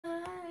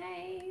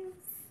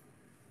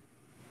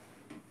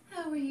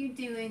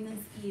doing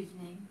this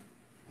evening?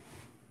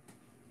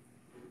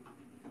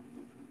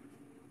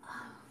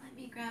 Oh, let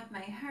me grab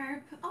my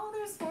harp. Oh,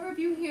 there's 4 of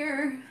you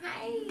here.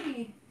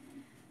 Hi.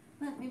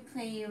 Let me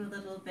play you a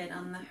little bit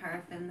on the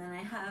harp, and then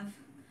I have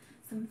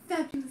some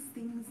fabulous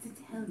things to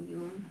tell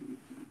you.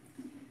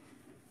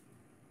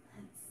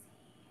 Let's see.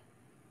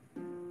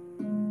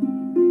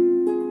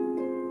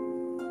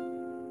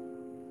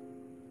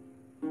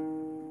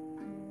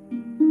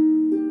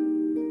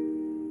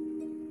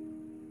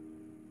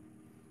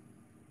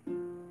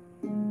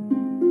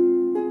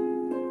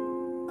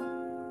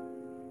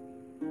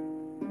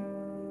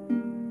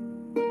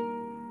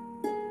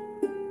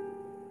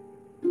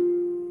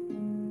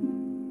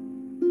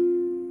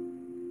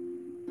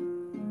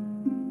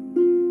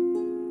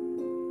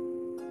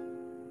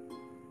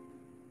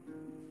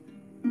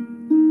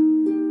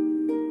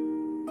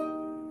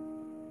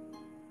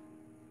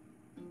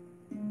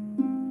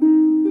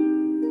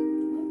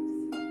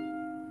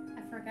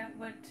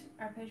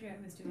 Arpeggio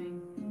I was doing.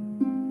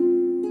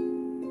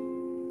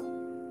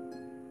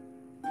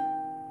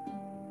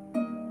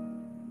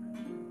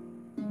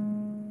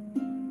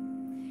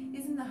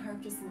 Isn't the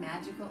harp just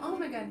magical? Oh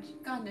my god,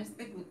 goodness,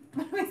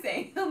 what am I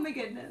saying? Oh my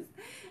goodness.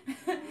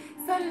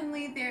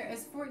 Suddenly there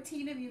is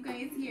 14 of you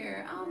guys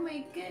here. Oh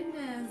my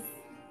goodness.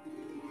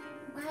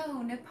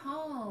 Wow,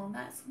 Nepal,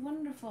 that's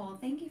wonderful.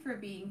 Thank you for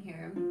being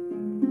here.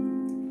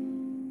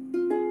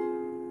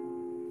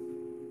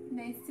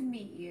 Nice to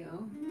meet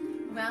you.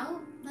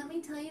 Well, let me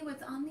tell you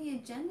what's on the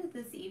agenda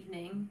this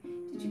evening.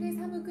 Did you guys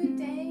have a good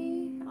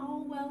day?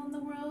 All well in the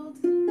world?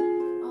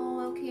 All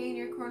okay in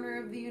your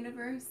corner of the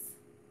universe?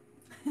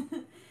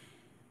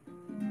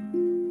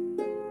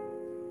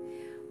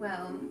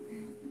 Well,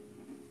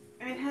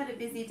 I've had a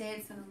busy day.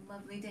 It's been a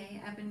lovely day.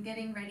 I've been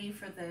getting ready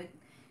for the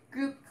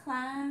group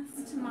class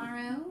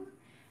tomorrow.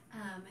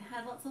 I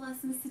had lots of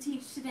lessons to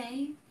teach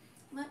today.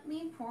 Let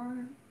me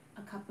pour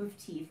a cup of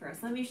tea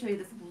first. Let me show you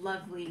this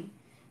lovely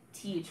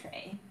tea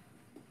tray.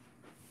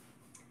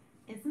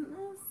 Isn't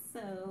this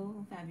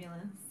so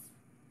fabulous?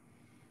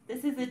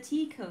 This is a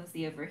tea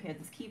cozy over here.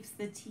 This keeps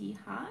the tea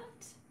hot.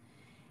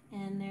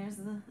 And there's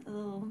a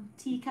little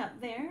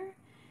teacup there.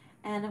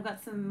 And I've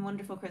got some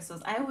wonderful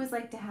crystals. I always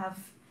like to have,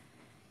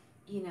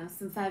 you know,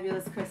 some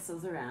fabulous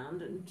crystals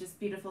around and just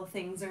beautiful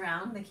things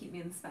around. They keep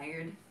me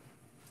inspired.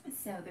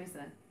 So there's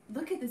a,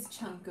 look at this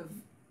chunk of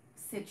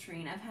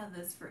citrine. I've had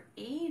this for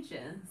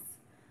ages.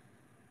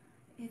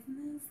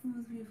 Isn't this the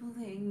most beautiful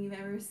thing you've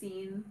ever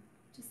seen?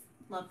 Just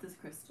love this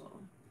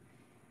crystal.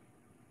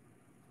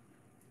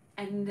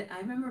 And I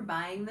remember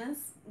buying this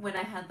when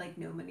I had like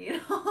no money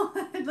at all.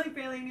 I had like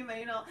barely any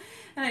money at all.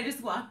 And I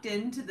just walked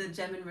into the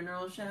Gem and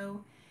Mineral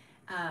Show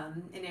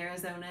in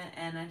Arizona,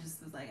 and I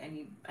just was like,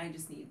 I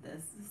just need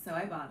this. So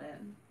I bought it.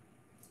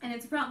 And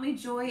it's brought me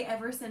joy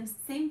ever since.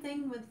 Same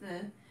thing with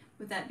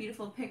that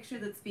beautiful picture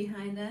that's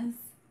behind us.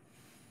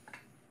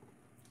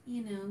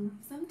 You know,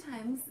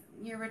 sometimes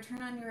your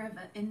return on your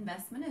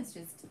investment is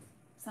just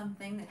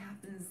something that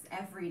happens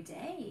every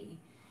day,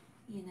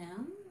 you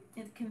know?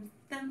 It can,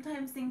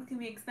 sometimes things can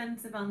be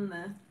expensive on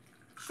the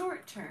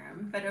short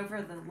term, but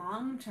over the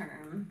long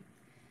term,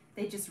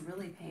 they just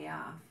really pay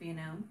off, you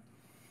know?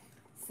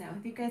 So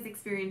if you guys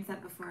experienced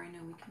that before, I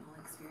know we can all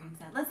experience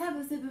that. Let's have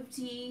a sip of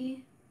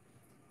tea.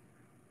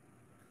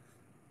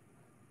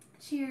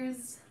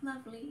 Cheers,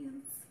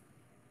 lovelies.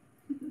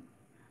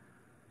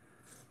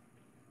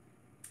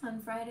 On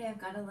Friday,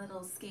 I've got a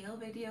little scale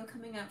video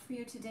coming up for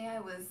you. Today I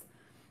was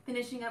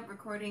finishing up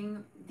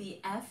recording the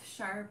F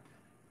sharp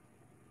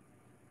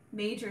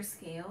major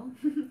scale,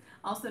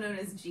 also known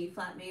as G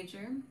flat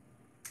major,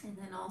 and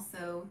then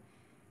also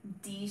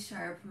D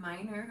sharp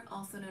minor,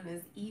 also known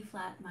as E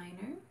flat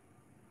minor.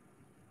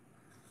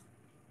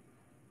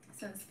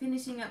 So I was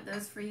finishing up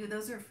those for you.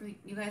 Those are for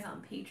you guys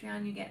on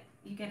Patreon.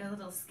 You get a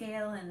little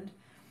scale and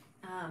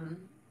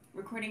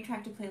recording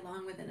track to play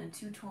along with in a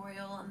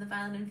tutorial on the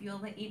violin and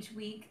viola each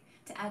week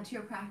to add to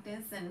your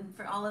practice. And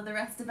for all of the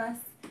rest of us,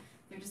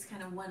 they're just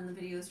kind of one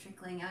videos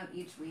trickling out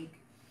each week.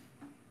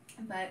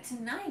 But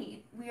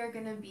tonight we are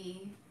going to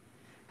be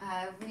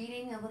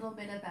reading a little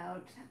bit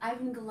about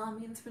Ivan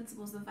Galamian's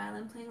Principles of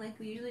Violin Playing like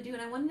we usually do.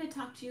 And I wanted to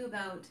talk to you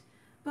about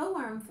bow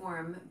arm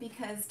form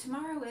because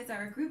tomorrow is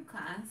our group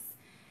class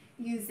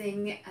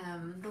using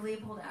the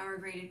Leopold Auer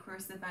graded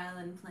course of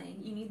violin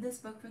playing. You need this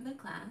book for the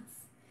class.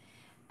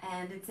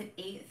 And it's at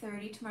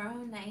 8:30 tomorrow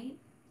night.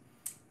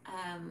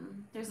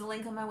 There's a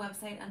link on my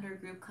website under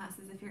group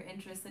classes if you're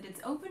interested.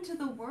 It's open to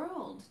the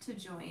world to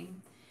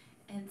join.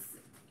 It's,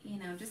 you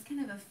know, just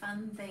kind of a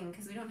fun thing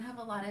because we don't have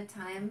a lot of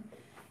time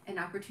and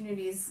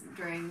opportunities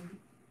during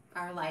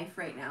our life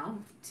right now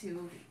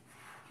to,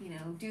 you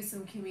know, do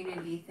some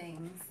community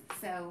things.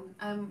 So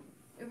I'm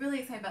really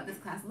excited about this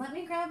class. Let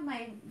me grab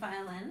my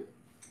violin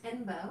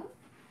and bow.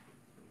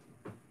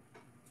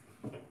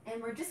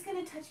 And we're just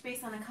going to touch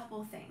base on a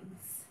couple things.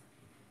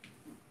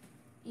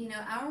 You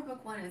know, our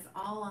book 1 is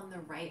all on the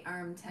right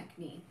arm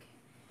technique.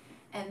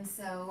 And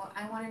so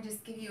I want to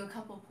just give you a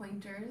couple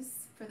pointers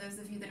for those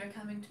of you that are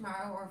coming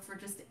tomorrow or for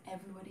just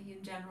everybody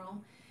in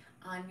general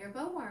on your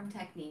bow arm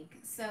technique.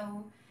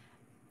 So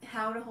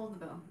how to hold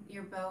the bow,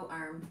 your bow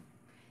arm.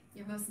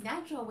 Your most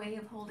natural way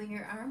of holding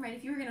your arm, right?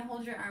 If you were going to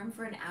hold your arm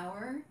for an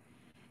hour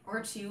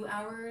or 2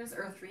 hours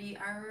or 3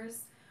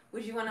 hours,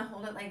 would you want to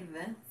hold it like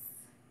this?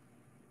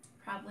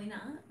 Probably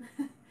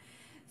not.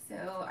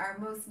 So our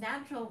most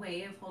natural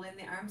way of holding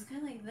the arm is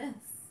kind of like this,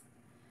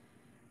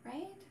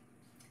 right?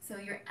 So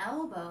your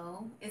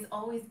elbow is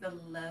always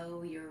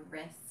below your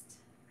wrist.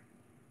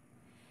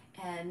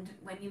 And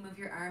when you move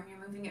your arm, you're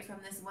moving it from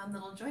this one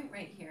little joint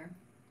right here,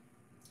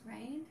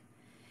 right?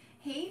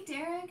 Hey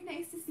Derek,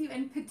 nice to see you,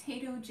 and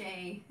Potato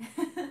J.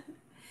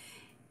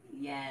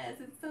 Yes,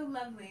 it's so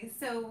lovely.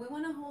 So we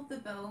want to hold the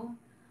bow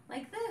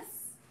like this,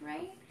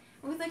 right?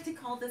 We always like to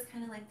call this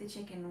kind of like the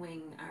chicken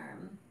wing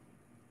arm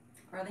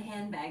or the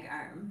handbag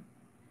arm.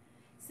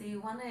 So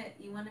you want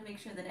to make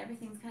sure that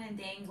everything's kind of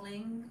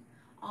dangling,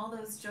 all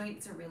those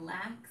joints are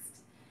relaxed,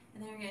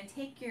 and then you're going to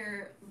take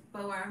your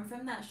bow arm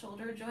from that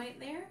shoulder joint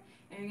there,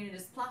 and you're going to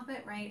just plop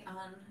it right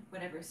on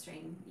whatever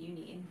string you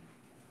need.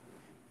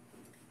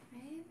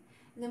 Right?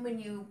 And then when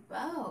you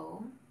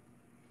bow,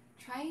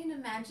 try and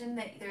imagine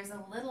that there's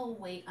a little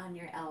weight on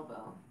your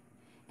elbow.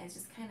 And it's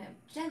just kind of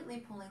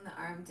gently pulling the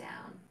arm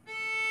down.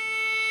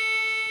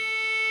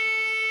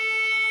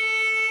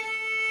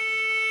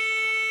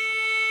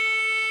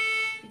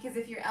 Because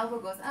if your elbow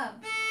goes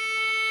up,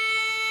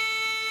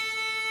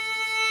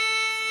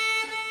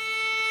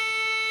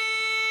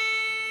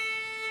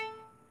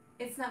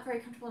 it's not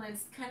very comfortable, and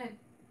it's kind of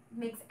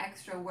makes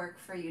extra work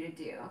for you to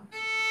do.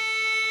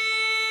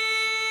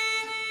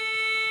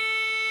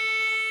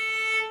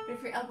 But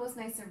if your elbow's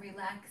nice and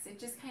relaxed, it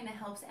just kind of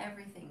helps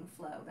everything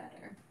flow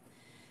better.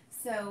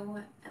 So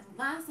a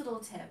last little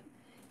tip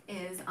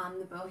is on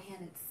the bow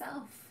hand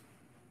itself.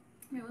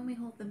 Right, when we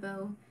hold the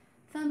bow,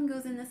 thumb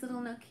goes in this little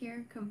nook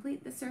here,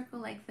 complete the circle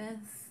like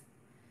this.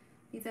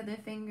 These other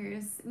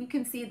fingers, and you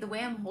can see the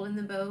way I'm holding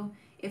the bow,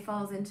 it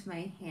falls into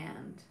my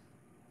hand.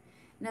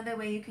 Another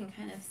way you can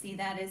kind of see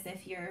that is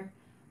if you're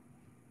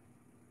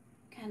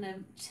kind of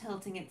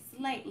tilting it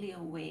slightly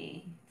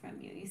away from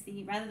you. You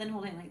see, rather than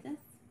holding it like this,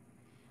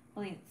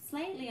 holding it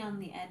slightly on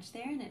the edge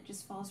there, and it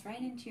just falls right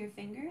into your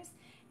fingers.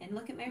 And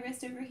look at my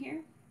wrist over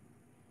here.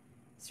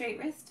 Straight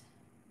wrist,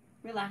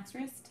 relaxed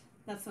wrist,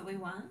 that's what we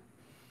want.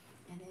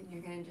 And then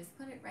you're gonna just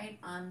put it right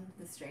on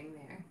the string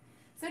there.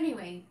 So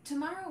anyway,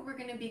 tomorrow we're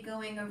gonna be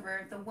going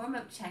over the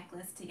warm-up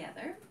checklist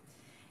together.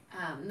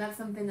 That's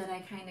something that I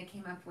kind of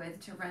came up with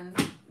to run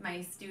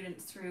my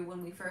students through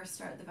when we first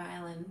start the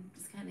violin,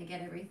 just kind of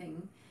get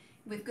everything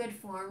with good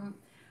form.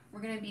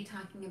 We're going to be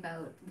talking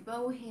about the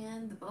bow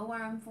hand, the bow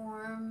arm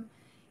form,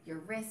 your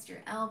wrist,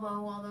 your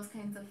elbow, all those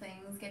kinds of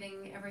things,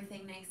 getting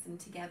everything nice and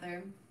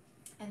together.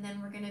 And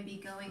then we're going to be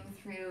going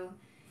through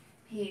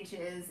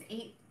pages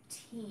 18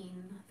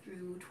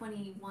 through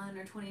 21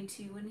 or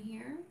 22 in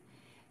here.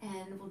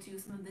 And we'll do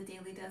some of the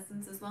daily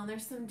dozens as well. And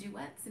there's some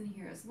duets in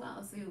here as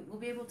well. So we'll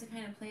be able to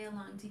kind of play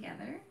along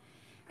together.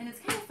 And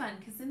it's kind of fun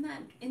because in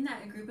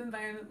that group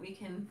environment we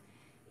can,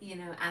 you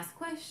know, ask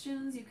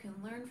questions, you can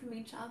learn from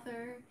each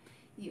other.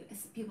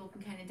 People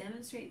can kind of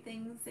demonstrate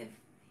things if,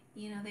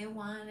 you know, they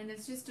want. And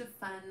it's just a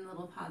fun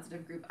little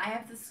positive group. I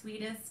have the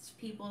sweetest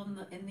people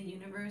in the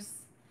universe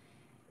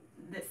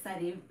that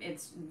study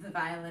it's the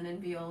violin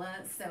and viola.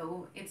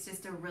 So it's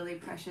just a really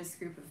precious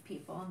group of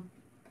people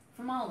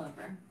from all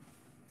over.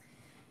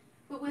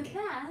 But with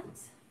that,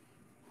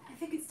 I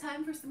think it's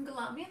time for some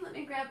Galamian. Let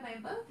me grab my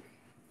book.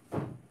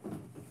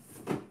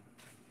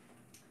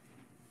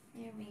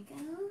 There we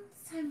go.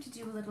 It's time to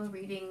do a little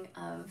reading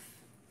of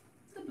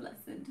the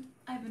blessed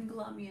Ivan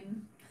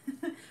Galamian,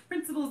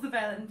 Principles of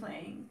Violin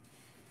Playing.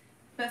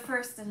 But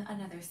first,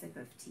 another sip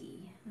of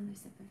tea. Another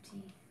sip of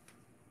tea.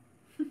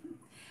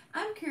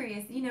 I'm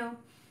curious, you know,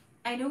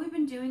 I know we've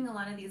been doing a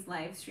lot of these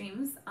live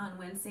streams on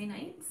Wednesday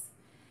nights.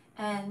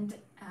 And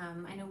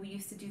I know we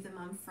used to do them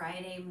on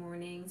Friday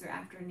mornings or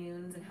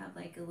afternoons and have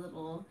like a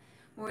little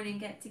morning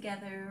get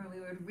together where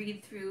we would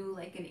read through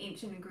like an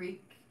ancient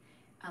Greek,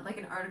 like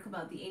an article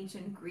about the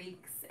ancient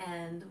Greeks,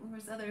 and what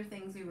was other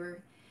things we were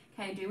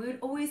kind of doing. We would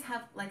always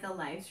have like a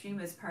live stream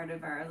as part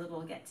of our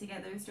little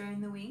get-togethers during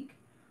the week.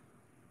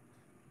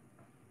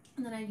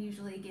 And then I'd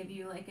usually give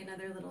you like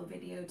another little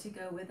video to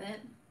go with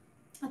it.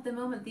 At the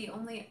moment, the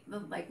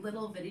like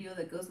little video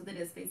that goes with it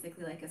is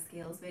basically like a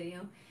scales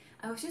video.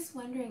 I was just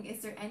wondering,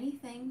 is there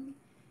anything,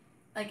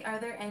 like, are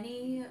there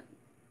any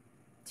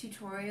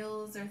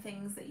tutorials or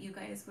things that you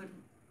guys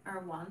are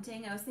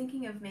wanting? I was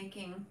thinking of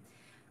making,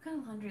 I've got a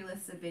laundry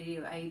list of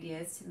video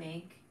ideas to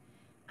make.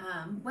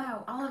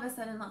 Wow, all of a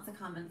sudden lots of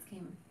comments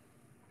came.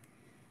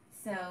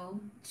 So,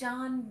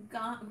 John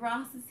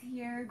Gross is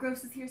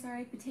here,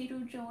 sorry, Potato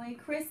Joy,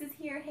 Chris is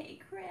here, hey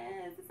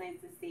Chris, it's nice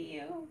to see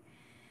you.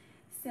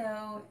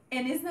 So,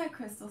 and isn't that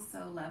crystal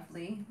so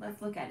lovely?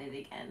 Let's look at it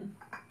again.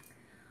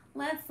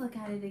 Let's look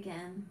at it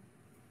again.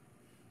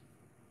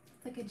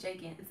 It's like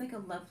it's like a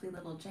lovely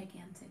little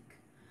gigantic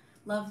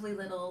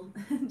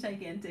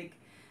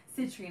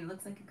citrine. It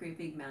looks like a great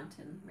big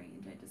mountain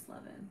range. I just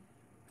love it.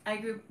 I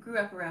grew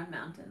up around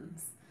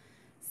mountains,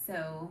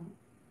 so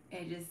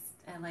I just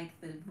I like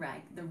the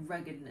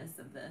ruggedness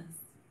of this.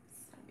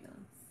 It's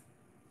fabulous.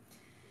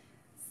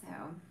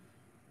 So,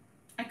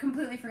 I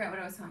completely forgot what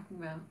I was talking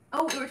about.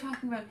 Oh, we were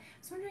talking about, I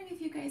was wondering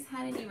if you guys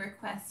had any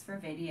requests for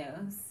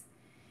videos.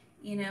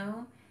 You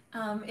know,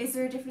 is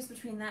there a difference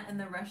between that and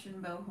the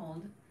Russian bow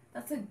hold?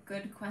 That's a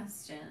good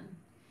question.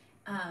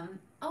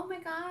 Oh my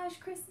gosh,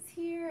 Chris is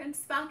here and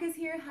Spock is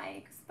here.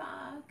 Hi,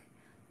 Spock.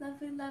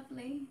 Lovely,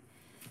 lovely.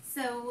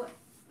 So,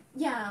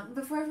 yeah,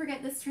 before I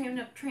forget this train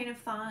of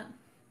thought,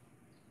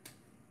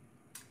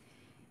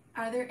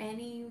 are there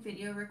any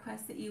video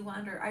requests that you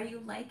want, or are you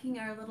liking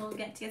our little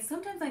get-together?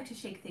 Sometimes I like to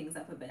shake things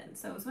up a bit,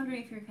 so I was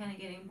wondering if you're kind of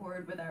getting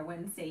bored with our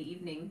Wednesday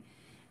evening,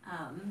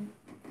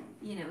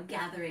 you know,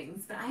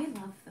 gatherings, but I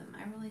love them.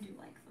 I really do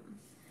like them.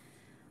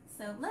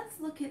 So let's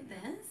look at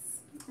this.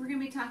 We're going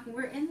to be talking,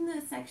 we're in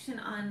the section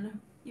on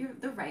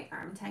the right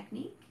arm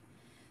technique.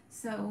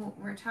 So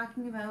we're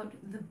talking about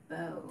the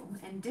bow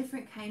and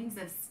different kinds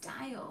of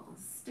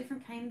styles,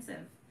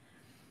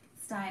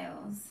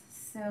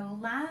 So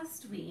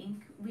last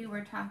week we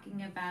were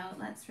talking about,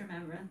 let's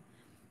remember,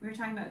 we were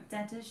talking about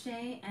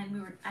détaché,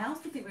 and I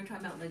also think we were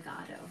talking about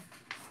legato.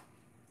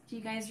 Do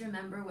you guys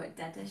remember what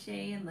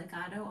détaché and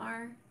legato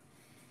are?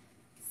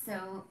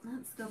 So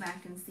let's go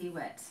back and see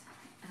what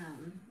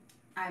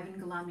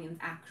Ivan Galamian's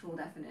actual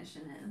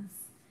definition is.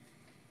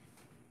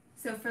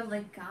 So for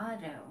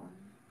legato,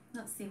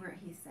 let's see where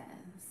he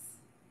says.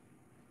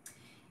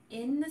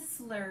 In the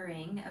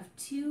slurring of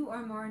 2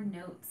 or more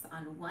notes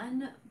on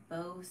one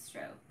bow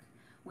stroke,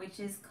 which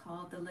is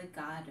called the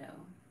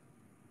legato,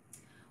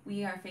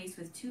 we are faced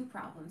with 2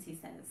 problems, he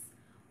says.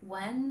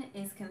 One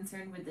is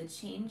concerned with the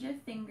change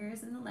of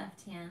fingers in the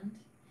left hand,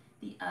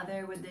 the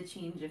other with the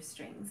change of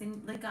strings.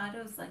 And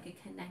legato is like a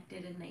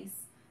connected and nice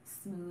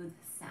smooth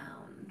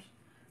sound,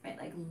 right?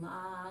 Like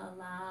la,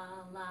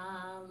 la,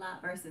 la, la,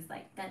 versus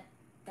like that,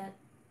 that,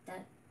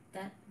 that,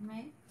 that,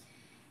 right?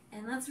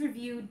 And let's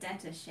review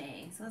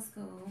détaché. So let's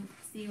go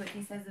see what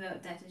he says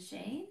about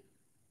détaché.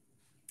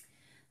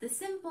 The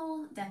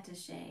simple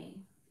détaché,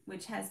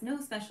 which has no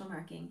special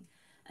marking,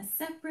 a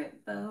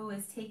separate bow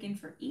is taken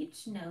for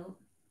each note,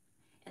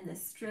 and the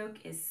stroke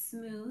is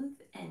smooth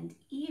and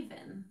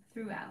even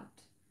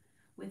throughout,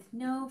 with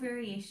no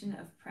variation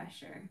of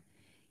pressure.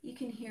 You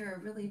can hear a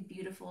really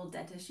beautiful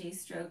détaché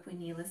stroke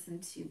when you listen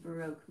to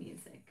Baroque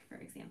music, for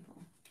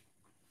example.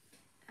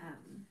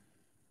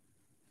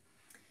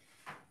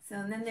 So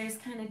and then there's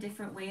kind of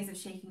different ways of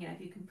shaking it up.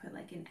 You can put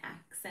like an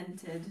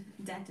accented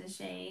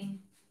détaché.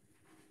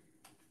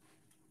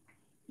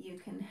 You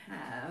can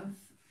have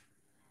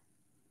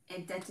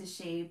a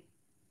détaché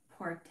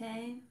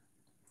porté.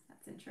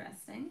 That's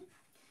interesting.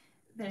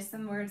 There's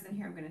some words in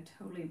here I'm going to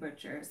totally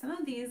butcher. Some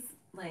of these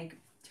like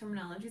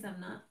terminologies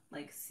I'm not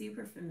like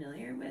super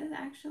familiar with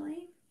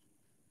actually,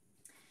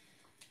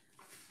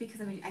 because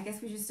I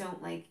guess we just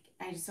don't I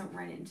just don't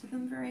run into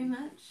them very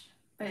much.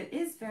 But it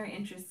is very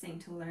interesting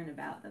to learn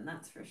about them,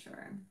 that's for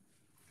sure.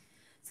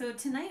 So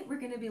tonight we're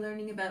going to be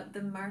learning about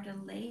the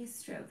martelé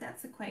stroke.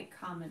 That's a quite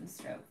common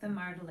stroke, the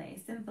martelé,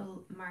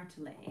 simple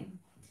martelé.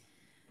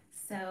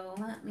 So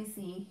let me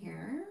see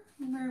here.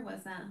 Where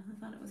was that?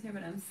 I thought it was here,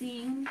 but I'm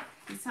seeing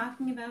he's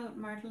talking about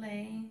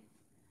martelé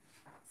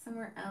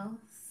somewhere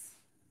else.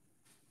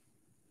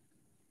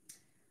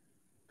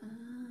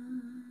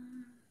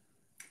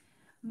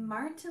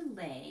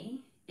 Martelé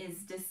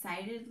is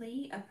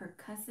decidedly a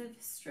percussive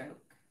stroke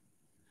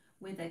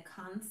with a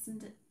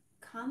consonant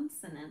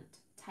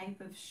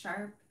type of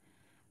sharp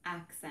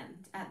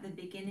accent at the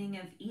beginning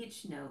of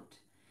each note,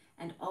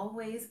 and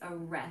always a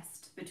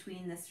rest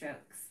between the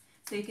strokes.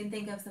 So you can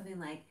think of something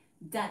like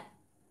dat,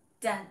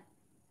 dat,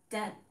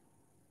 dat,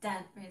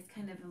 dat, right? It's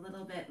kind of a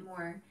little bit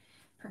more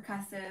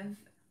percussive,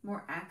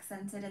 more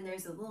accented, and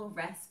there's a little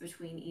rest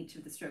between each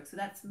of the strokes. So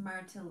that's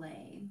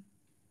martelé.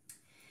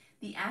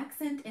 The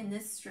accent in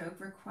this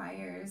stroke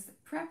requires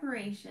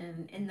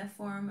preparation in the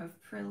form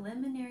of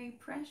preliminary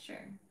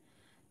pressure.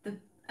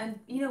 And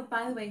you know,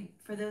 by the way,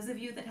 for those of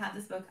you that have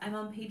this book, I'm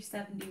on page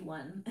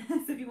 71.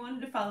 So if you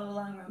wanted to follow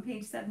along, we're on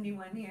page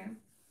 71 here.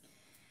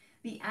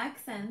 The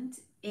accent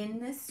in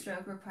this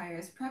stroke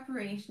requires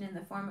preparation in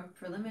the form of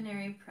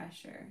preliminary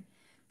pressure.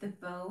 The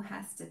bow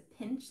has to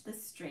pinch the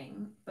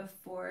string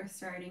before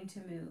starting to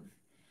move.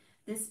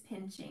 This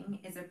pinching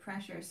is a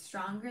pressure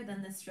stronger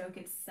than the stroke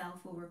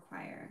itself will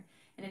require,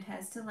 and it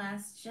has to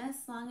last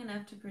just long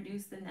enough to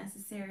produce the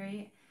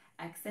necessary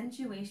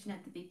accentuation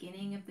at the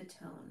beginning of the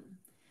tone.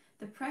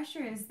 The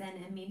pressure is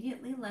then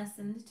immediately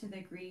lessened to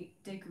the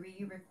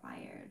degree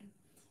required.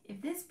 If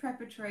this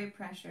preparatory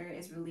pressure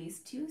is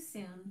released too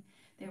soon,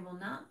 there will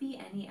not be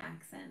any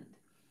accent.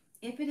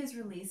 If it is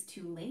released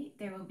too late,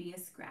 there will be a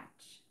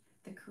scratch.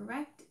 The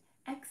correct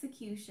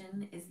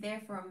execution is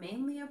therefore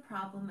mainly a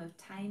problem of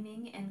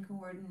timing and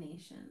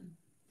coordination.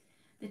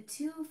 The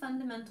 2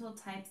 fundamental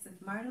types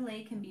of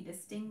martelé can be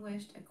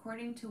distinguished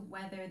according to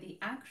whether the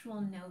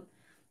actual note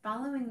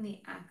following the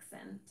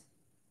accent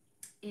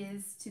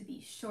is to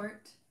be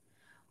short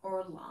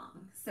or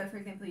long. So for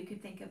example, you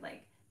could think of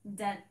like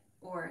dat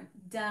or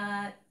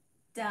da,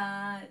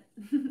 da.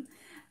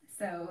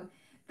 So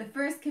The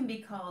first can be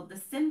called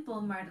the simple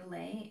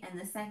martelet, and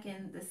the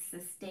second the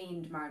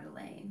sustained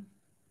martelet.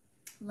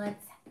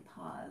 Let's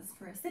pause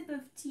for a sip of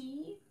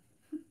tea.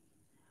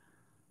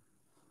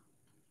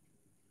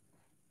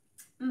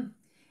 You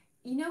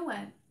know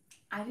what?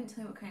 I didn't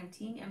tell you what kind of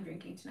tea I'm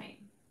drinking tonight.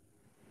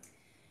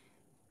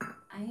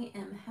 I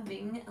am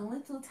having a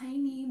little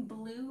tiny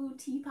blue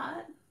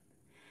teapot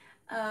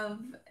of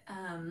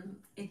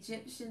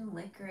Egyptian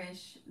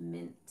licorice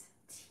mint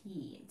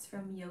tea. It's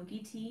from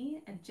Yogi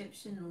Tea,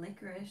 Egyptian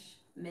licorice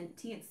mint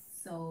tea. It's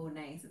so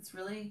nice. It's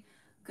really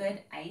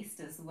good iced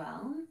as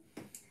well.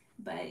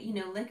 But you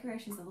know,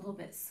 licorice is a little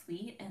bit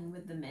sweet, and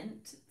with the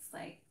mint, it's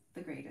like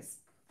the greatest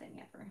thing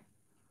ever.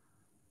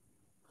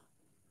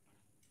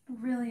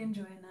 Really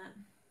enjoying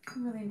that.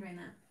 I'm really enjoying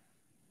that.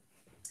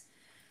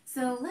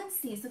 So let's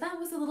see. So that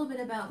was a little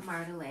bit about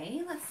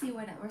martelet. Let's see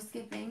what we're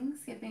skipping.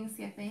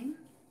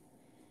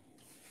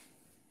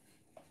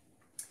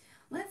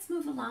 Let's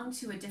move along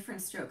to a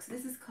different stroke. So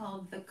this is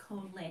called the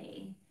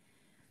collet.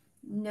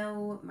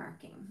 No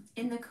marking.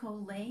 In the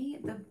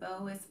collet, the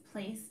bow is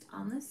placed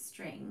on the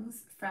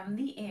strings from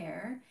the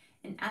air,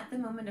 and at the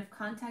moment of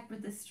contact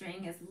with the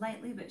string is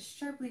lightly but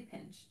sharply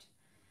pinched.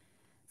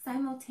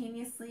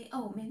 Simultaneously,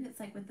 oh, maybe it's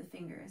like with the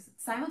fingers.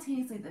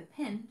 Simultaneously, the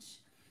pinch,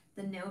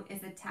 the note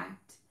is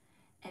attacked,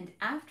 and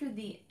after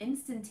the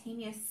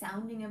instantaneous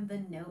sounding of the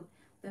note,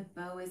 the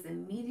bow is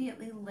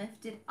immediately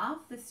lifted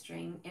off the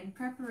string in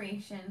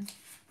preparation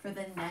for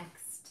the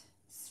next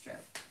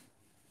stroke.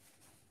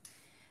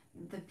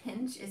 The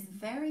pinch is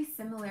very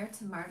similar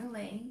to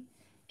martelet,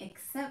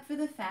 except for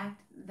the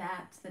fact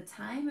that the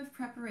time of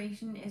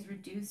preparation is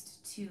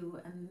reduced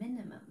to a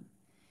minimum.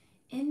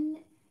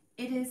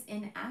 It is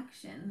in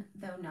action,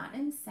 though not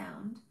in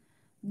sound,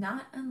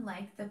 not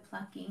unlike the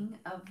plucking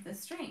of the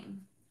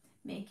string,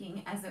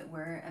 making, as it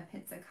were, a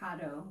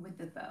pizzicato with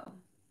the bow.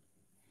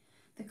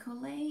 The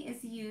collet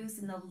is used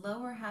in the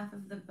lower half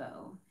of the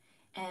bow,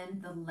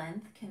 and the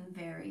length can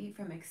vary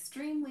from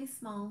extremely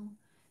small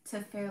to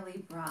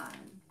fairly broad.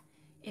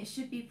 It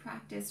should be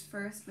practiced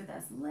first with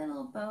as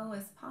little bow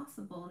as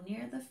possible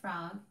near the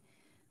frog,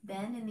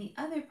 then in the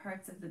other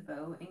parts of the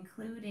bow,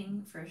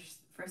 including, for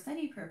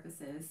study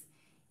purposes,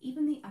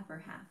 even the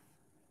upper half.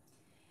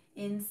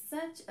 In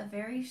such a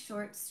very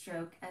short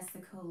stroke as the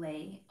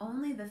collet,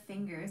 only the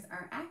fingers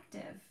are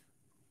active.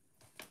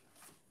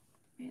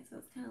 Right, so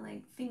it's kind of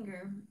like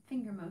finger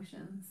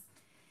motions.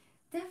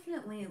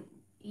 Definitely,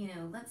 you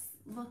know, let's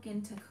look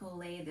into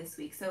collet this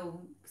week.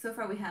 So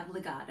far we have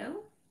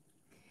legato,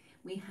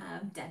 we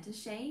have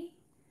détaché,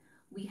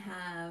 we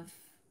have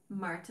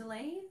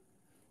martelet,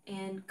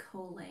 and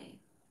collet.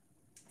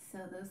 So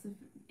those are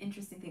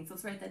interesting things.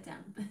 Let's write that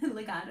down.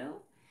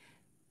 Legato,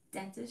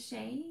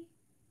 détaché,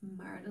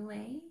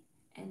 martelet,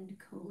 and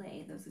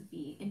collet. Those would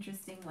be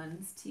interesting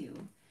ones to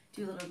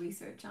do a little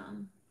research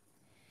on.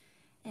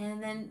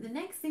 And then the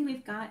next thing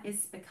we've got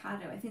is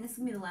spiccato. I think this is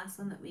going to be the last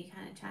one that we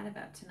kind of chat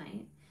about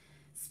tonight.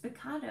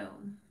 Spiccato.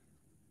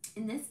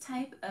 In this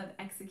type of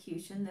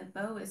execution, the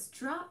bow is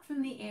dropped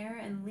from the air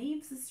and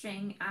leaves the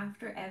string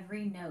after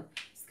every note.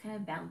 It's kind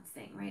of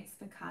bouncing, right?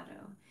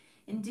 Spiccato.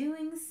 In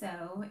doing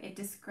so, it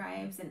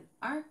describes an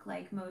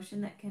arc-like motion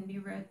that can be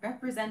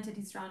represented.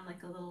 He's drawn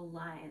like a little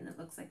line that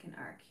looks like an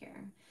arc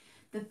here.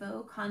 The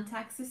bow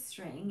contacts a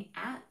string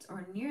at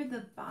or near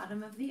the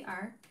bottom of the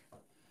arc.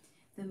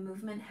 The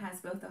movement has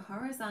both a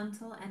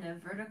horizontal and a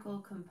vertical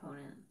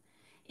component.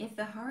 If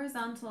the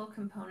horizontal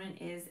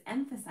component is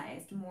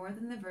emphasized more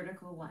than the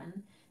vertical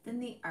one, then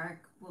the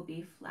arc will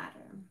be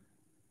flatter.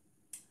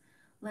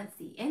 Let's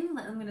see. I'm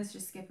going to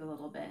just skip a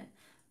little bit.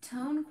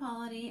 Tone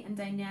quality and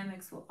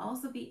dynamics will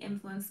also be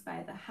influenced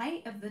by the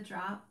height of the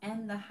drop,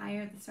 and the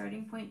higher the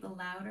starting point, the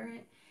louder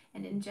it,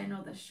 and in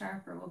general, the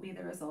sharper will be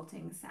the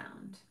resulting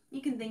sound.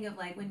 You can think of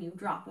like when you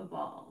drop a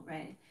ball,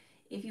 right?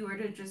 If you were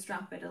to just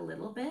drop it a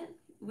little bit,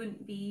 it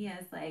wouldn't be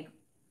as like,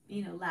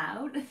 you know,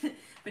 loud.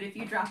 But if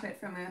you drop it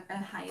from a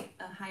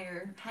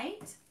higher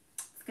height,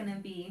 it's going to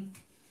be,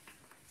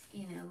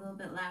 you know, a little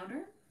bit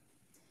louder.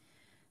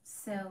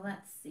 So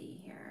let's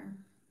see here.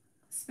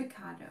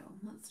 Spiccato.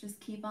 Let's just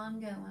keep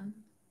on going.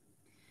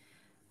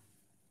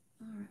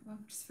 All right, well,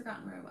 I've just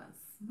forgotten where I was.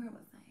 Where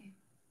was I?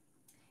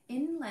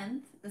 In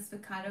length, the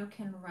spiccato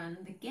can run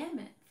the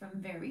gamut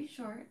from very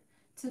short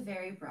to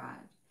very broad.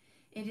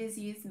 It is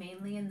used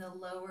mainly in the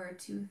lower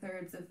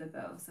 2/3 of the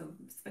bow. So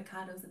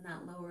spiccato's in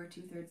that lower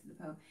 2/3 of the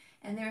bow.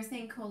 And they were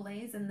saying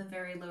collet's in the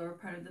very lower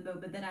part of the bow,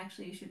 but that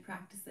actually you should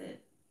practice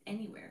it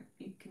anywhere.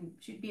 You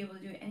should be able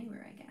to do it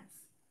anywhere, I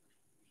guess.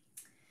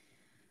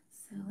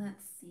 So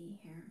let's see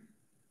here.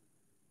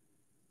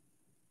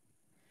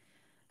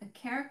 A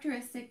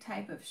characteristic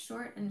type of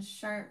short and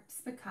sharp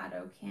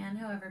spiccato can,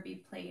 however, be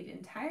played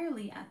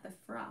entirely at the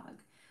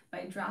frog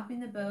by dropping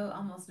the bow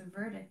almost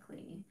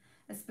vertically.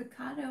 A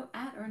spiccato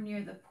at or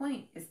near the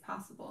point is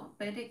possible,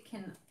 but it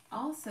can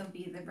also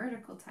be the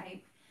vertical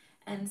type,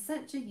 and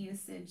such a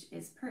usage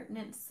is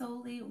pertinent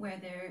solely where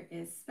there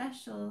is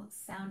special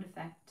sound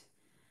effect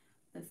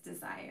that's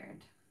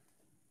desired.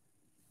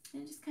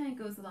 And it just kind of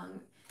goes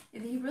along.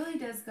 He really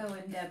does go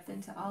in depth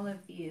into all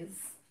of these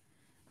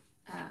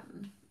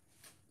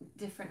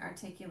different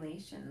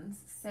articulations.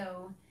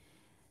 So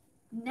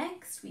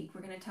next week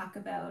we're going to talk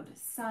about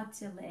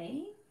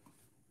sautilé.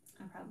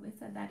 I probably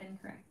said that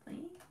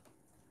incorrectly.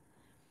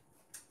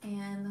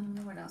 And I don't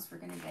know what else we're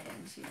going to get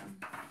into.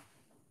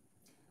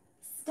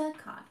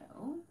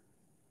 Staccato.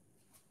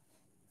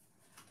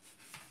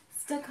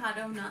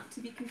 Staccato, not to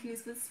be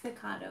confused with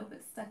spiccato,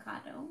 but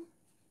staccato.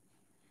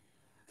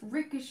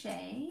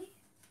 Ricochet.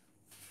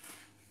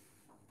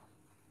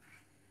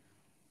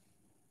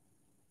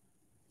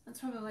 That's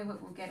probably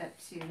what we'll get up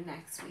to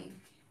next week.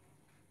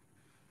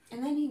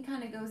 And then he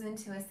kind of goes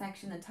into a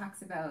section that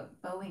talks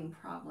about bowing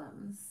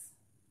problems.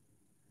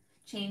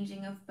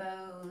 Changing of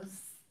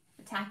bows,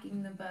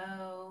 attacking the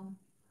bow,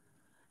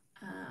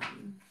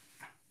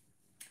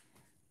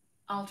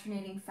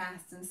 alternating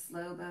fast and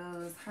slow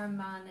bows,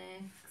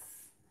 harmonics,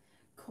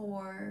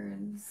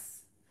 chords.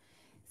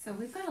 So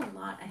we've got a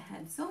lot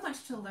ahead. So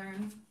much to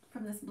learn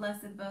from this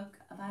blessed book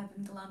of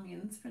Ivan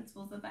Galamian's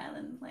Principles of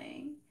Violin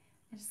Playing.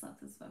 I just love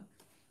this book.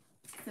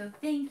 So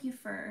thank you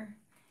for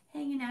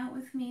hanging out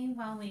with me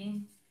while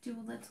we do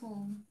a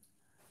little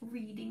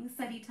reading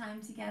study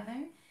time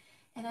together.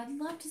 And I'd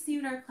love to see you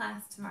at our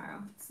class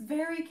tomorrow. It's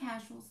very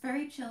casual, it's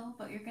very chill,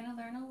 but you're going to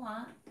learn a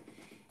lot.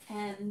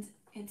 And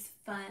it's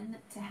fun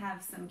to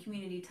have some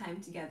community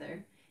time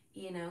together,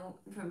 you know,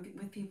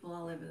 with people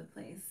all over the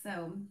place.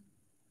 So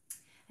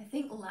I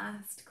think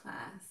last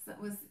class,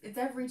 it's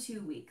every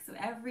 2 weeks. So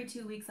every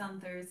 2 weeks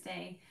on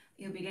Thursday,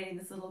 you'll be getting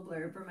this little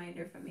blurb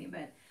reminder from me.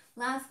 But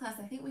last class,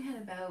 I think we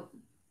had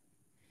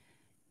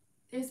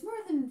there's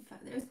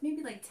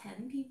maybe like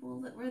 10 people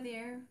that were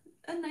there.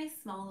 A nice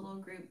small little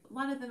group. A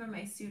lot of them are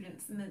my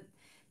students, and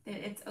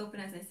it's open,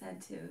 as I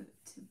said,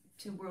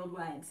 to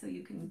worldwide, so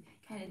you can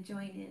kind of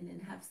join in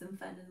and have some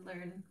fun and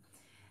learn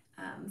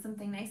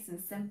something nice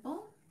and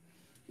simple.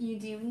 You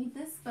do need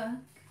this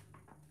book,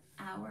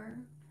 our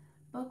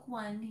book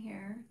 1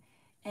 here,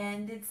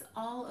 and it's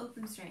all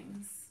open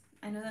strings.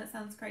 I know that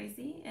sounds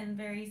crazy and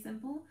very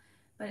simple,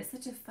 but it's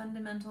such a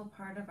fundamental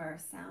part of our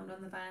sound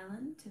on the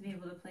violin to be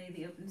able to play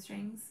the open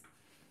strings.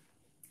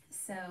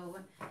 So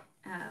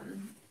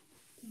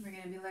we're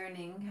going to be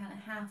learning kind of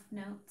half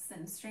notes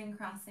and string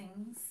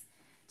crossings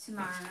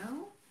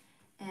tomorrow,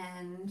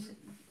 and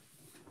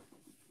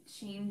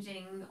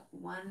changing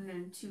 1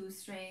 and 2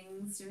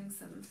 strings, doing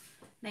some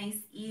nice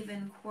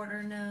even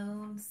quarter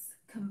notes,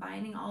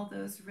 combining all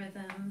those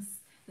rhythms.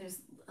 There's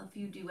a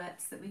few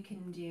duets that we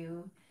can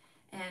do,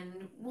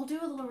 and we'll do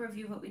a little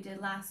review of what we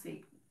did last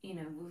week, you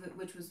know,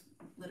 which was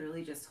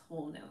literally just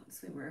whole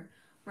notes. We were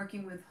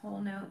working with whole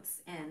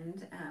notes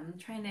and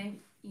trying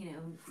to, you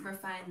know,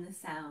 refine the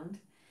sound.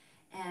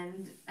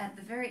 And at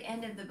the very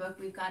end of the book,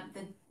 we've got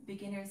the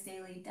Beginner's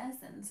Daily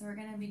Dozen. So we're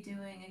going to be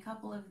doing a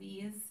couple of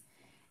these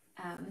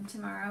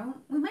tomorrow.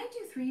 We might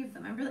do 3 of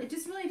them. It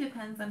just really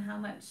depends on how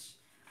much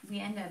we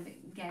end up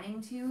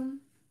getting to.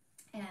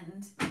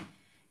 And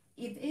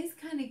it is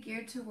kind of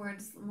geared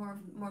towards more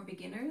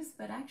beginners,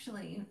 but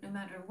actually, no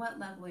matter what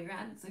level you're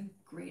at, it's a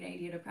great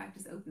idea to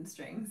practice open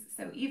strings.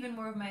 So even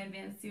more of my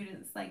advanced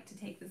students like to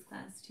take this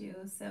class too.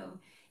 So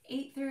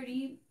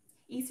 8:30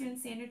 Eastern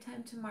Standard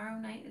Time tomorrow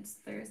night. It's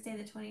Thursday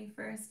the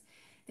 21st.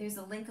 There's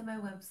a link on my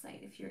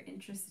website if you're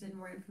interested in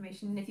more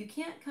information. And if you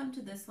can't come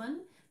to this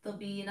one, there'll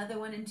be another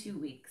one in 2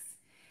 weeks.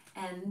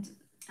 And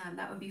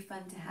that would be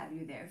fun to have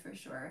you there for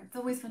sure. It's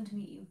always fun to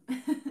meet you.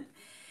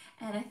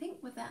 And I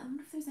think with that, I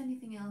wonder if there's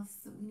anything else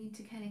that we need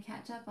to kind of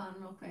catch up on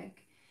real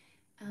quick.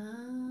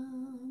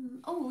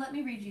 Oh, let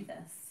me read you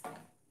this.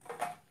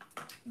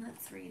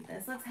 Let's read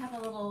this. Let's have a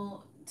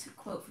little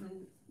quote from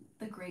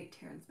the great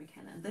Terence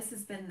McKenna. This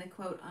has been the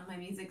quote on my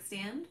music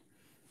stand.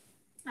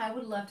 I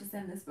would love to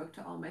send this book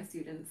to all my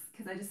students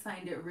because I just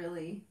find it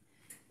really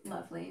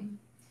lovely.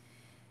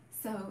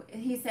 So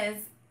he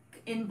says,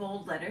 in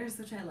bold letters,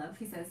 which I love,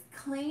 he says,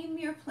 "Claim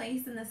your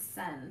place in the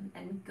sun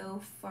and go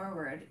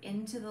forward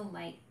into the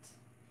light.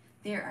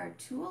 There are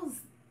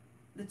tools.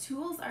 The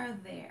tools are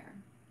there.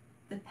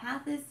 The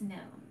path is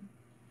known.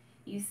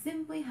 You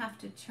simply have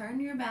to turn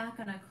your back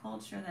on a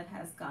culture that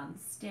has gone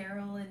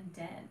sterile and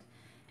dead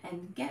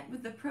and get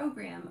with the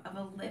program of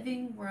a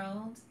living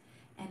world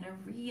and a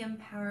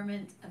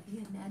re-empowerment of the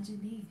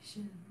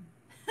imagination."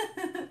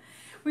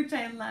 Which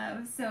I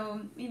love.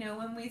 So, you know,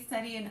 when we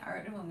study in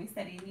art and when we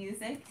study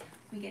music,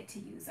 we get to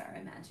use our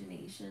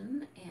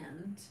imagination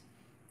and,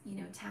 you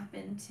know, tap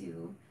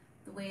into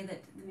the way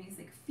that the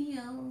music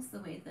feels, the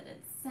way that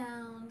it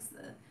sounds,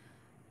 the,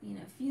 you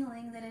know,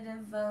 feeling that it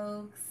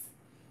evokes,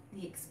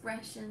 the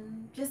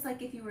expression, just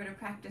like if you were to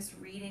practice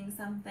reading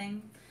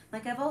something.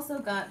 Like I've also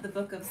got the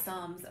Book of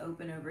Psalms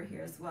open over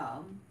here as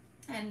well.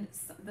 And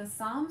the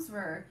Psalms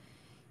were,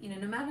 you know,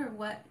 no matter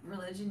what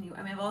religion you,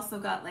 I mean, I've also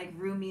got like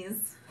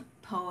Rumi's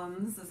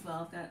poems as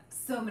well. I've got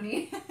so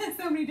many,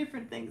 so many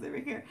different things over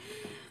here.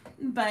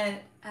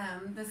 But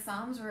the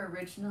Psalms were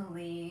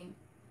originally,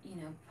 you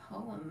know,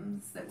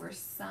 poems that were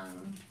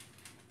sung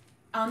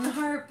on the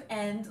harp.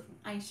 And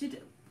I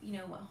should, you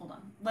know what, hold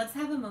on. Let's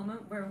have a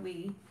moment where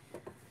we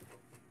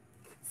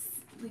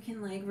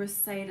can like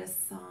recite a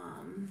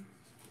psalm.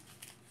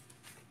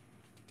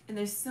 And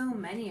there's so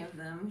many of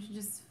them. We should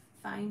just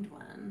find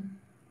one.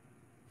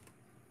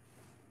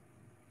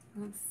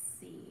 Let's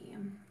see.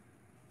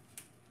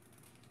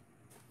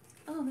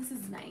 Oh, this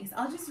is nice.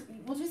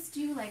 We'll just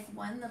do like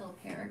one little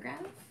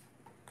paragraph.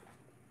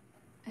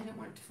 I don't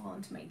want it to fall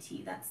into my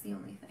tea. That's the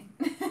only thing.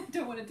 I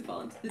don't want it to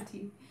fall into the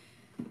tea.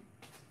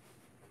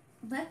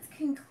 Let's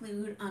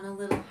conclude on a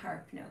little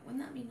harp note.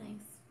 Wouldn't that be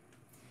nice?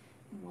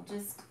 And we'll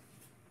just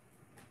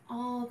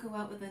all go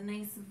out with a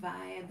nice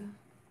vibe.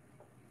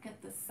 Get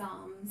the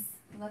Psalms.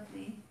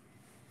 Lovely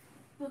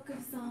book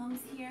of Psalms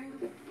here.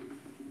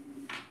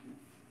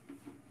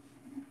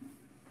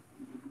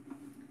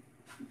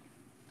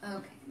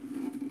 Okay.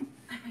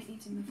 I might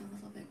need to move a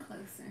little bit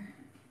closer.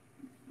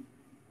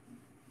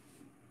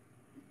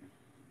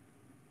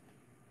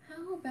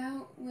 How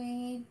about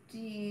we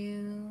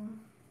do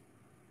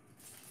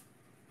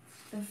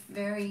the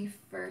very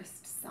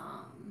first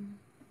psalm?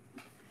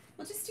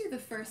 We'll just do the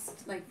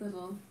first like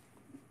little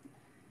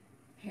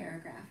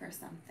paragraph or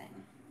something.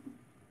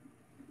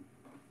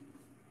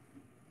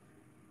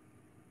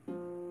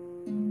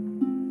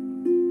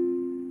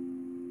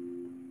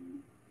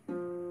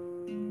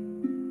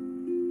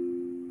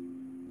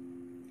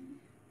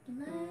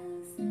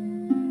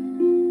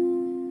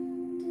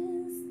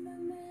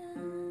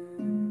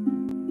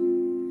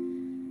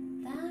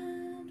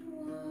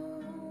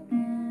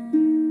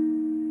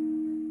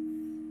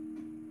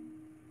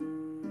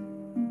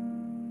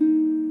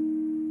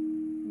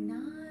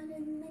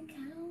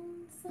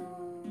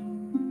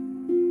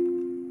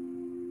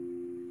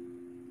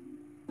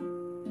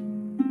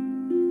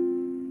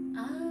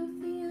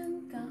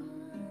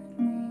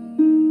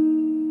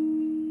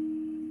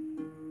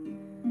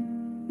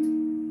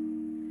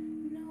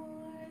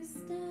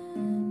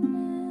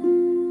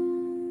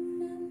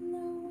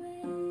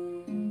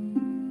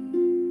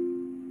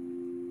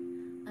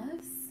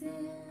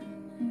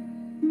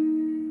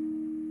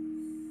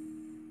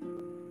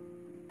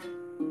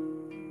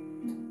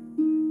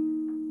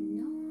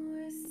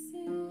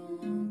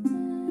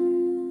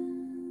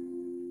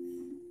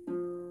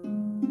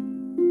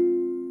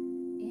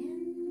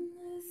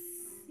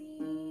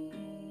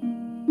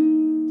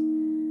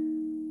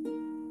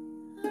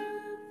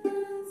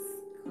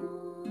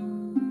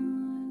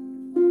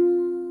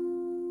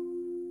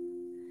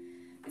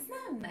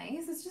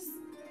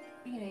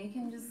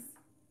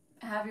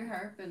 Have your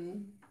harp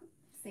and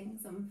sing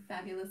some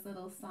fabulous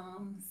little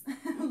psalms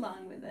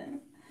along with it.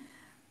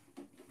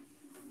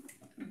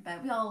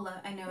 But we all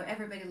love, I know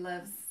everybody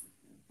loves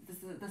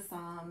the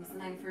psalms, the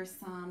 91st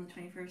Psalm,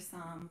 the 21st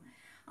Psalm,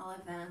 all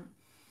of them.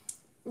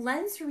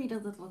 Let's read a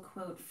little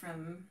quote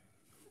from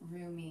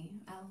Rumi.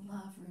 I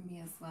love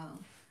Rumi as well.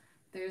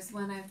 There's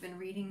one I've been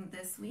reading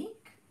this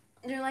week.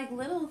 They're like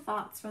little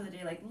thoughts for the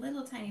day, like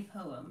little tiny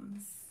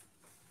poems.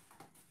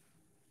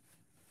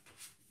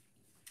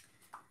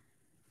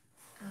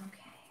 Okay.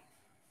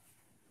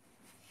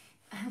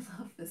 I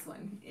love this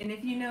one. And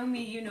if you know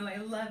me, you know I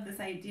love this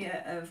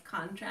idea of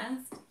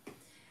contrast,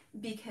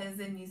 because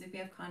in music we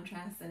have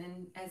contrast,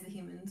 and as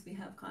humans we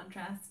have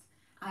contrast.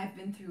 I've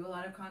been through a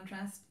lot of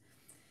contrast,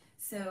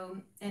 so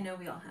I know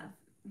we all have.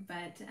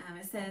 But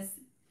it says,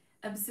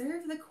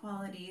 observe the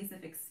qualities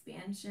of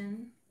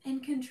expansion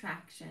and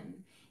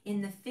contraction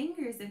in the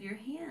fingers of your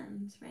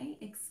hand, right?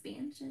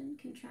 Expansion,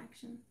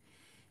 contraction.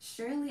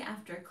 Surely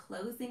after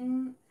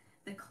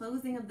the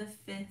closing of the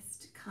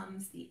fist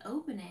comes the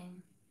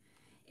opening.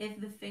 If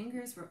the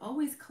fingers were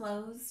always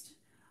closed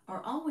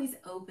or always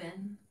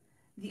open,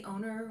 the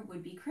owner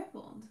would be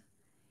crippled.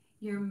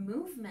 Your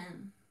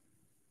movement,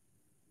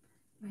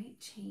 right,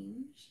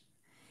 change,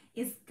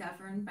 is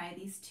governed by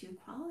these two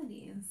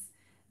qualities.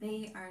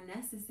 They are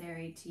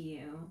necessary to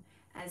you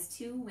as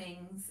two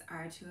wings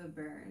are to a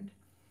bird.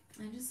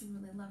 I just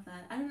really love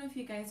that. I don't know if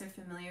you guys are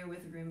familiar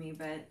with Rumi,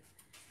 but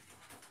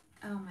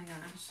oh my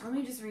gosh. Let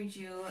me just read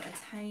you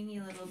a tiny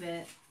little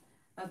bit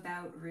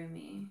about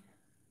Rumi.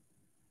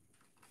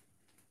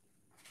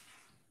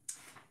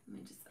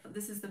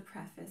 This is the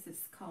preface.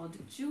 It's called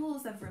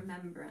Jewels of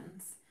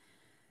Remembrance.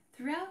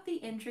 Throughout the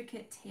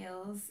intricate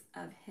tales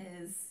of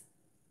his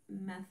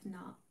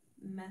Methnawi,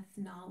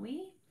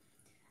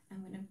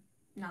 I'm going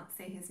to not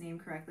say his name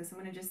correctly, so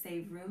I'm going to just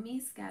say Rumi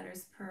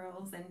scatters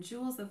pearls and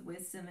jewels of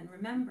wisdom and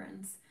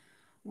remembrance,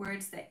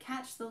 words that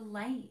catch the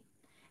light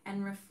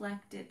and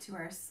reflect it to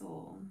our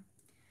soul.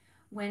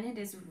 When it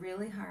is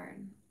really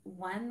hard,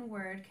 one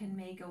word can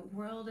make a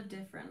world of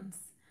difference.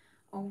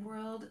 A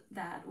world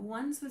that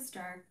once was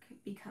dark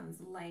becomes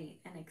light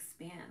and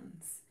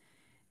expands.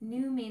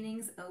 New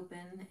meanings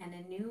open and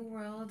a new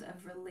world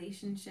of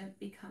relationship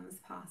becomes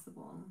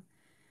possible.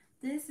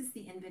 This is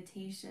the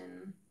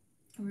invitation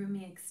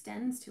Rumi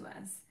extends to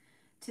us,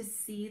 to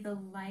see the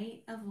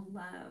light of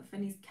love,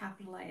 and he's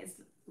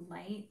capitalized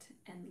light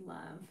and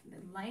love,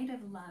 the light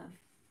of love,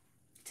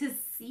 to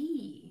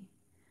see,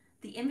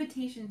 the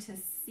invitation to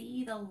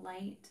see the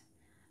light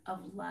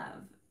of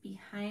love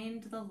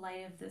behind the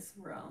light of this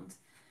world.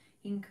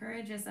 He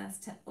encourages us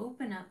to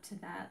open up to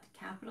that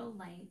capital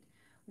light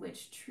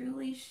which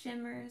truly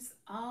shimmers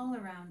all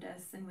around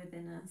us and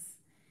within us.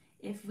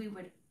 If we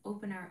would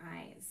open our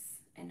eyes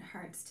and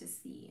hearts to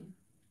see.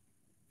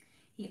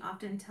 He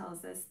often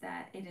tells us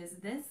that it is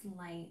this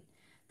light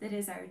that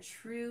is our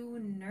true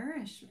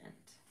nourishment.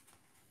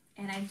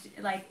 And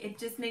it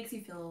just makes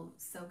you feel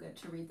so good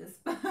to read this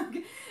book.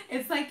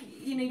 It's like,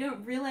 you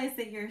don't realize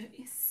that you're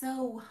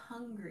so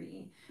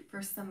hungry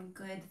for some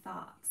good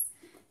thoughts.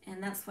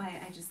 And that's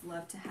why I just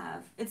love to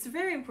have, it's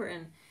very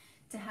important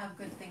to have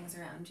good things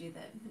around you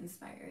that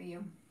inspire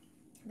you,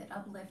 that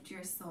uplift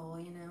your soul,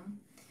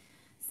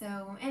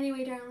 So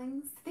anyway,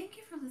 darlings, thank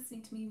you for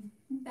listening to me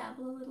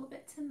babble a little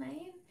bit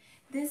tonight.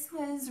 This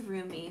was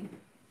Rumi,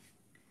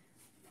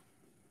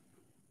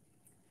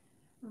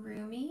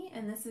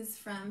 and this is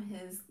from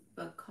his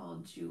book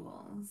called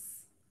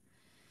Jewels.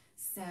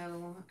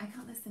 So I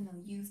got this in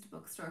a used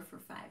bookstore for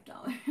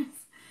 $5.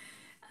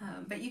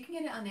 But you can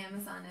get it on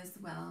Amazon as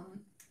well.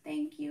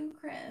 Thank you,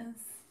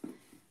 Chris.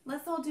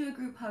 Let's all do a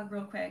group hug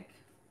real quick.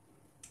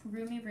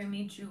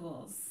 Rumi,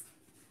 Jewels.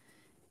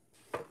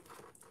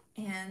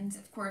 And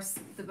of course,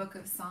 the book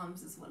of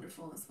Psalms is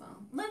wonderful as well.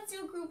 Let's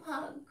do a group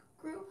hug.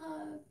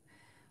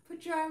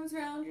 Put your arms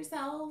around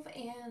yourself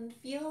and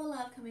feel the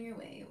love coming your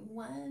way.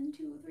 1,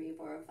 2, 3,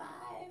 4, 5.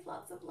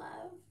 Lots of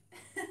love.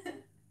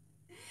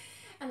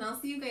 And I'll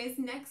see you guys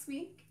next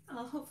week.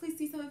 I'll hopefully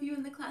see some of you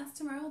in the class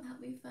tomorrow.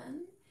 That'll be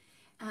fun.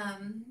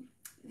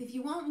 If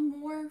you want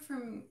more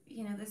from,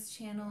 this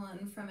channel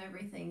and from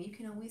everything, you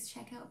can always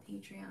check out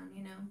Patreon,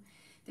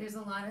 There's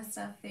a lot of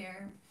stuff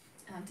there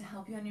to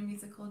help you on your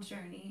musical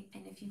journey.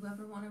 And if you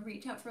ever want to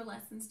reach out for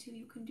lessons too,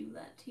 you can do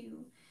that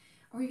too.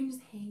 Or you can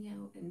just hang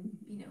out and,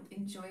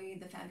 enjoy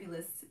the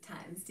fabulous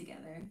times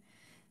together.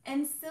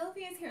 And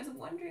Sylvia's here. I was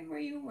wondering where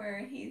you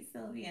were. Hey,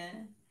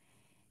 Sylvia.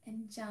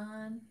 And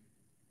John.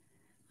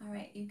 All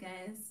right, you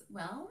guys.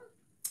 Well,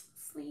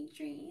 sweet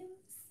dreams.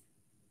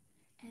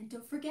 And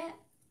don't forget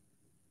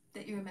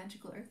that you're a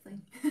magical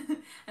earthling.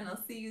 And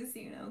I'll see you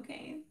soon,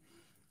 okay?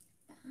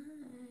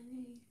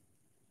 Bye.